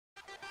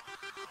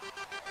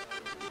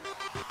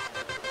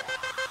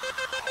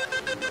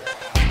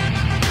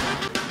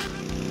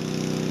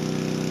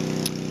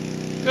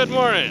Good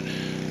morning.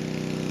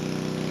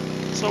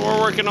 So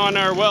we're working on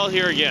our well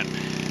here again.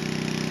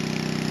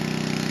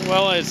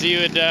 Well, as you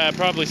had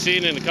probably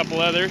seen in a couple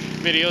other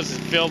videos, it's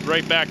filled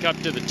right back up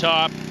to the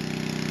top.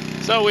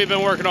 So we've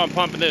been working on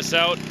pumping this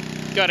out.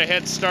 Got a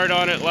head start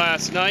on it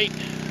last night.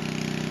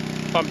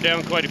 Pumped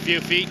down quite a few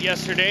feet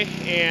yesterday,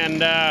 and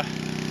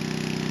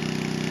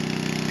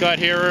got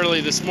here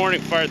early this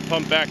morning, fired the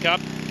pump back up,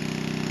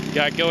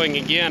 got going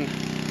again.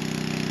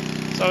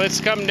 So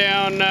it's come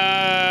down,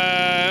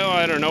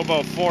 I don't know,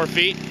 about 4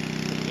 feet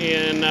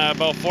in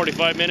about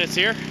 45 minutes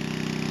here.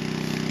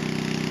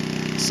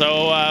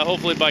 So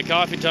hopefully by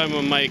coffee time,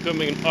 when my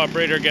equipment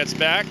operator gets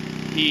back,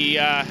 he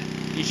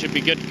should be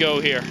good to go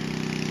here.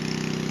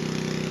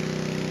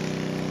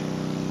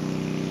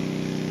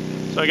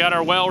 So I got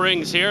our well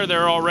rings here,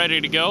 they're all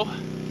ready to go.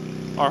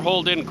 Our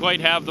hole didn't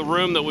quite have the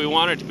room that we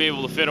wanted to be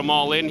able to fit them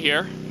all in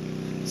here.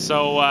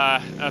 So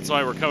that's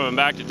why we're coming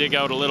back to dig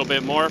out a little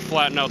bit more,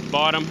 flatten out the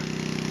bottom.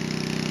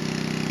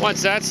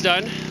 Once that's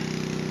done,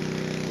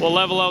 we'll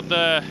level out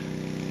the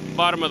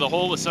bottom of the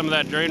hole with some of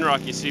that drain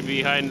rock you see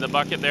behind the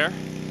bucket there,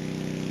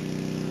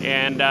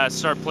 and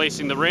start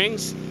placing the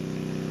rings,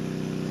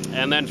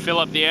 and then fill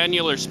up the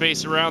annular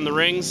space around the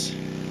rings,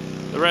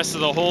 the rest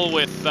of the hole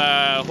with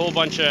a whole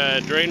bunch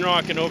of drain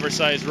rock and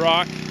oversized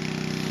rock.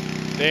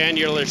 The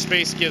annular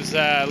space gives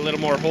a little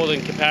more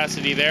holding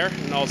capacity there,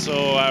 and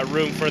also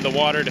room for the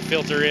water to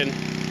filter in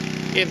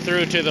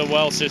through to the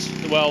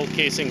well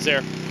casings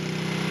there.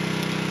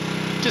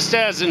 Just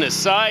as an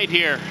aside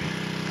here,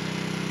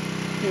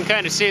 you can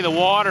kind of see the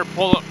water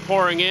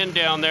pouring in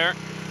down there.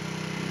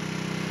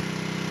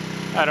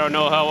 I don't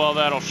know how well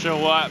that'll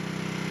show up,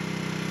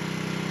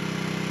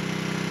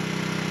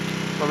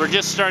 but we're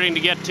just starting to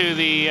get to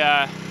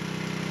the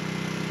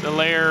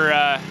layer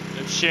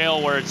of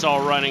shale where it's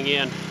all running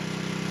in.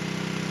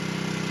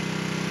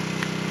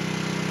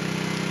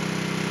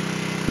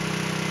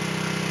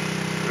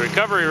 The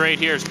recovery rate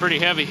here is pretty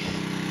heavy.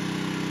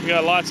 We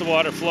got lots of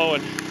water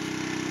flowing.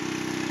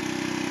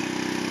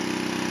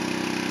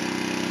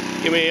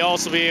 You may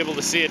also be able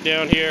to see it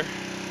down here.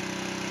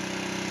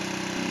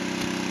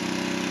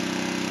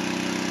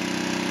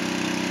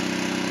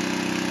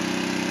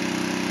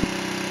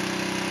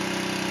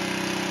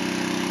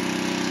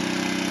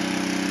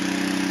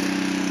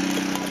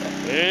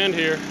 And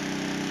here.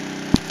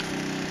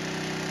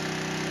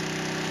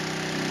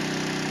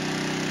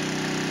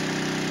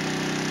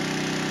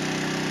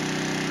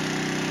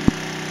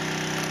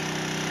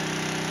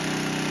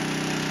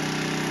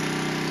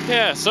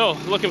 Yeah, so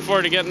looking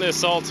forward to getting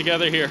this all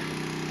together here.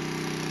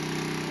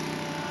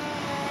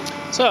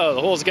 So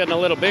the hole's getting a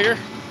little bigger.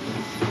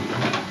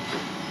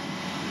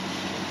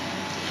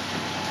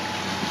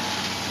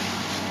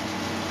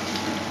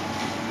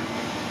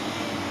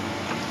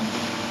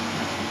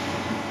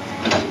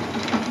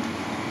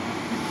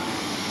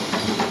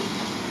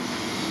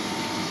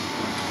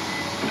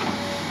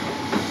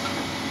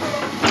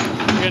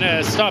 We're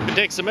gonna stop and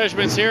take some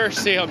measurements here,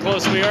 see how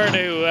close we are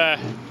to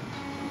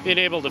being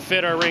able to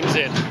fit our rings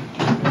in.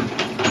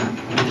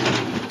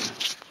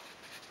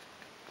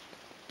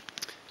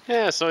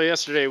 Yeah, so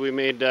yesterday we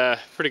made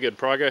pretty good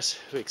progress.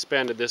 We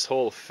expanded this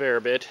hole a fair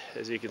bit,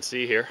 as you can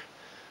see here.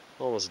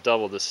 Almost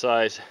doubled the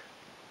size.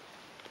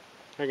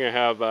 We're going to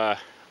have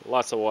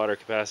lots of water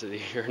capacity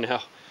here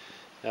now.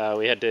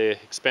 We had to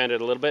expand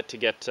it a little bit to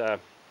get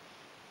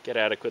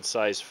adequate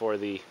size for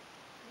the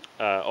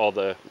all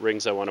the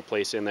rings I want to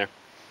place in there.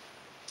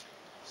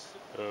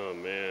 Oh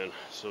man,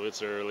 so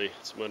it's early.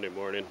 It's Monday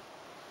morning.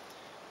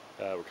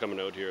 We're coming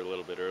out here a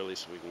little bit early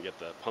so we can get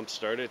the pump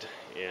started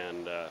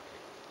and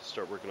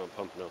start working on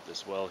pumping out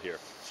this well here.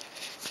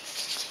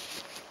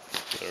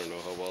 I don't know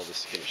how well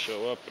this is going to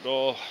show up at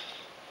all,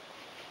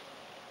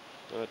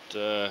 but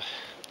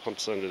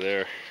pump's under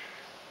there.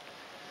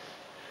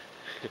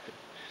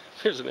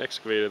 There's an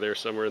excavator there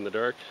somewhere in the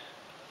dark.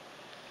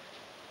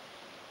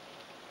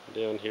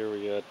 Down here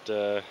we got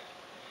a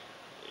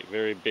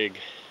very big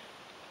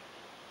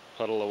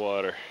puddle of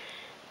water.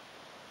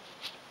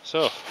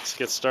 So let's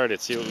get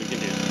started, see what we can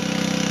do.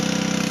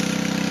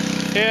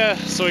 Yeah,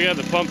 so we got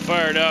the pump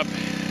fired up.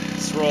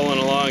 It's rolling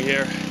along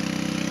here.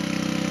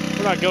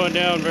 We're not going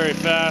down very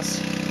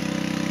fast.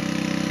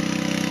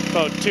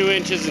 About 2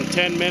 inches in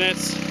 10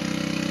 minutes.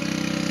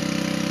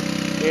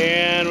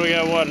 And we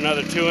got, what,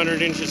 another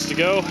 200 inches to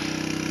go.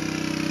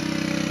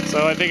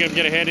 So I think I'm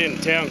gonna head in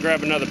town,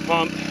 grab another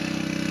pump,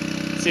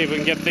 see if we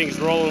can get things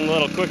rolling a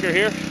little quicker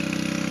here.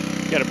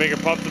 Got a bigger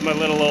pump than my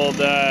little old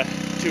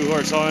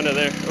 2-horse Honda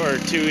there, or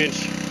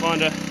 2-inch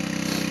Honda.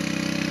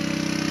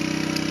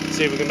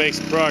 See if we can make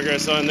some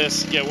progress on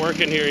this, get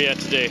working here yet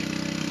today.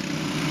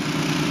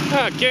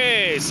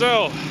 Okay,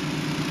 so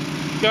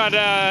got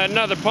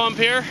another pump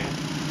here.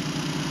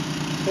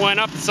 Went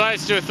up the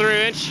size to a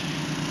 3-inch,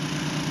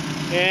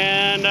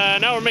 and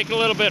now we're making a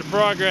little bit of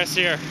progress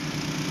here.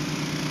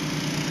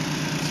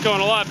 It's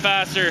going a lot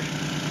faster.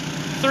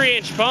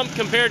 3-inch pump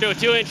compared to a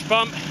 2-inch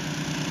pump.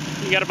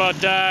 You got about 2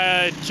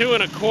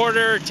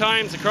 1/4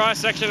 times the cross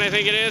section, I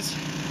think it is.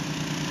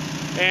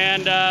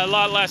 and a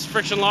lot less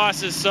friction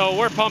losses. So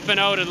we're pumping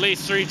out at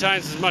least 3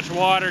 times as much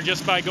water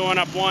just by going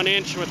up 1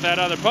 inch with that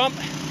other pump.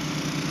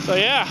 So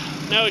yeah,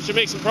 now we should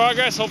make some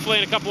progress. Hopefully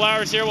in a couple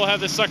hours here we'll have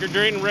this sucker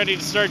drained, ready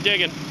to start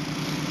digging.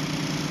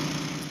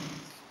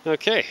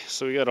 Okay,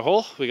 so we got a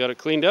hole, we got it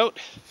cleaned out.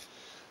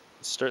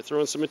 Let's start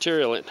throwing some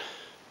material in.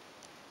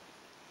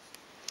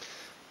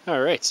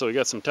 Alright, so we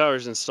got some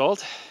towers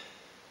installed.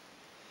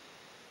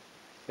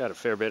 Got a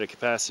fair bit of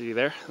capacity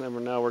there.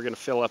 And now we're going to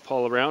fill up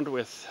all around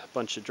with a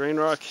bunch of drain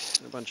rock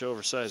and a bunch of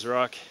oversized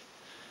rock.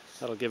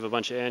 That'll give a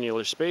bunch of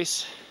annular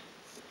space,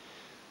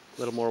 a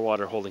little more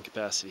water holding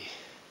capacity.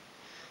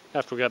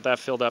 After we got that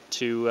filled up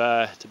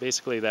to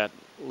basically that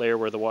layer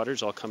where the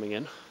water's all coming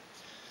in,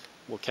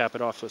 we'll cap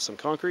it off with some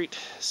concrete,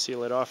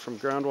 seal it off from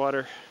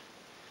groundwater,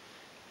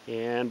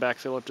 and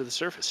backfill up to the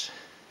surface.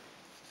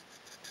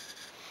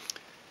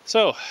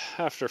 So,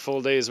 after a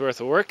full day's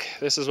worth of work,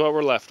 this is what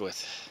we're left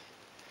with.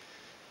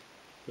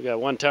 We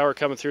got 1 tower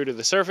coming through to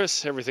the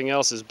surface, everything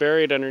else is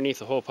buried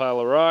underneath a whole pile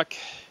of rock.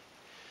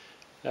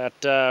 That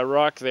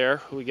rock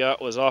there we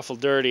got was awful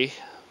dirty,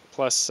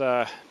 plus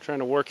trying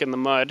to work in the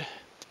mud,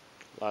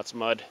 lots of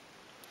mud,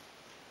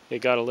 it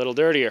got a little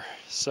dirtier.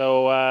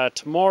 So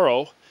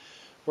tomorrow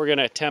we're going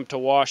to attempt to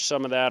wash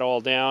some of that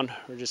all down.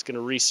 We're just going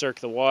to recirc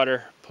the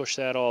water, push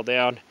that all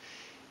down,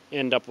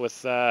 end up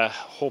with a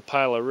whole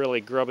pile of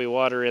really grubby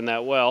water in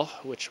that well,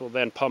 which will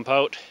then pump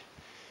out.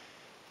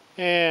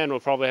 And we'll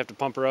probably have to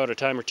pump her out a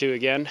time or 2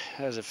 again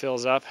as it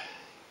fills up,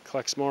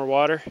 collects more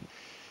water,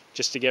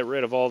 just to get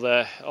rid of all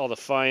the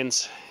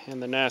fines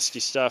and the nasty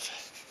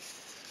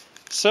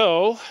stuff.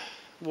 So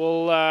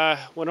we'll,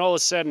 when all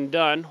is said and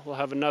done, we'll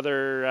have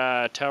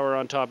another tower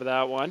on top of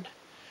that one,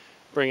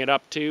 bring it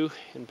up to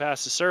and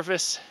past the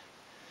surface,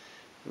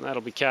 and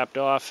that'll be capped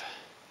off.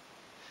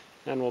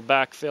 And we'll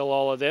backfill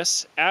all of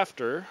this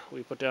after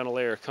we put down a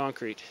layer of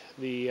concrete.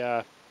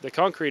 The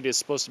concrete is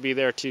supposed to be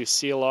there to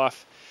seal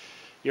off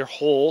your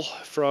hole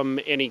from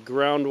any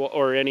ground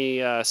or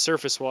any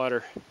surface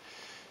water.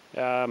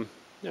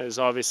 There's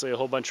obviously a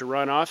whole bunch of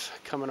runoff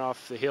coming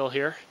off the hill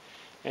here,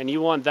 and you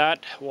want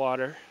that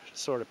water to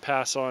sort of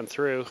pass on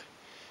through,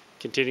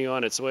 continue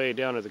on its way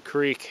down to the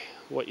creek.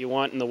 What you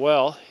want in the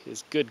well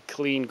is good,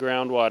 clean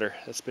groundwater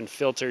that's been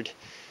filtered,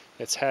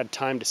 that's had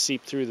time to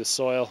seep through the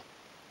soil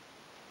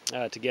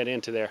to get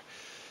into there.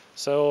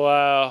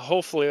 So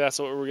hopefully that's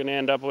what we're going to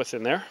end up with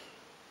in there.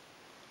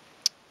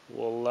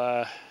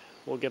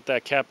 We'll get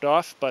that capped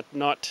off, but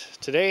not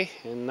today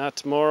and not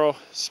tomorrow.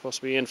 It's supposed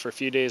to be in for a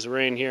few days of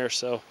rain here,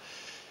 so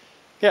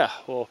yeah,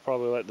 we'll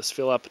probably let this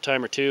fill up a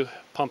time or 2,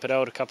 pump it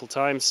out a couple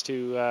times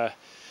to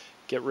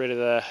get rid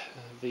of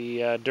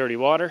the dirty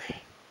water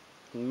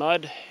and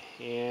mud,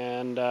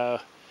 and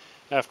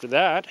after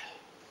that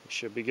we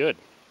should be good.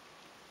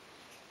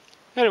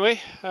 Anyway,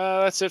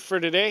 that's it for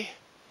today.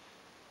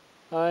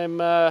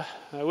 I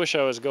wish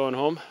I was going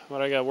home,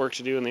 but I got work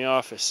to do in the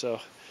office,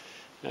 so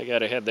I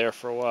gotta head there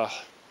for a while.